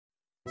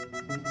Hey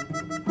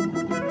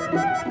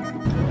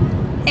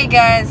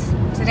guys,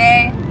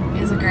 today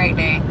is a great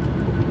day. It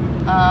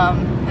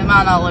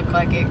might not look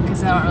like it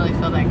because I don't really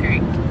feel that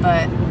great,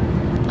 but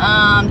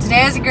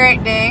today is a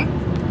great day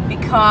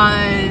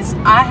because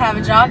I have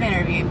a job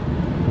interview.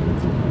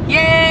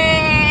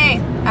 Yay!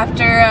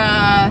 After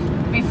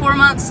it'll be 4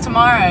 months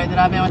tomorrow that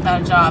I've been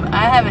without a job,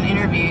 I have an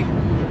interview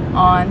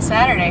on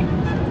Saturday.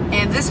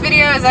 And this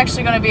video is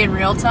actually going to be in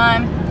real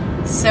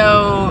time,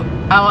 so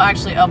I will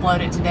actually upload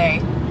it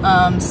today.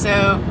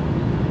 So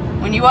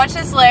when you watch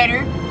this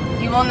later,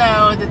 you will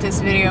know that this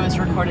video was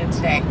recorded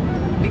today,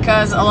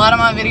 because a lot of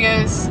my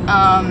videos,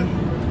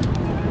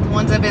 the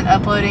ones I've been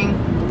uploading,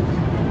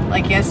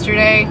 like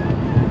yesterday,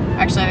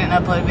 actually I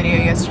didn't upload a video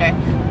yesterday,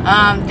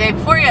 day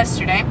before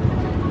yesterday,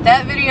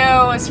 that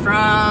video was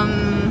from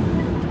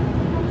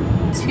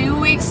 2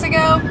 weeks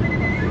ago,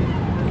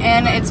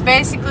 and it's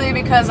basically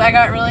because I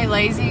got really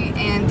lazy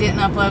and didn't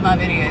upload my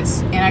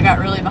videos, and I got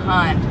really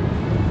behind.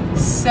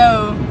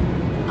 So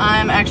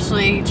I'm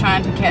actually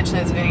trying to catch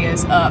those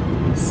videos up,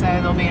 so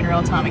they'll be in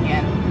real time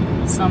again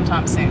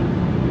sometime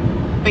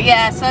soon. But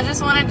yeah, so I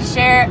just wanted to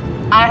share,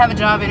 I have a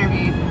job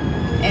interview,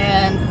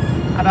 and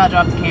I about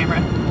dropped the camera,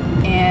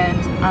 and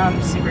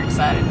I'm super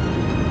excited.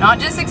 Not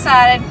just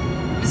excited,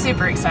 but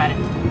super excited.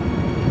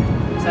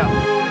 So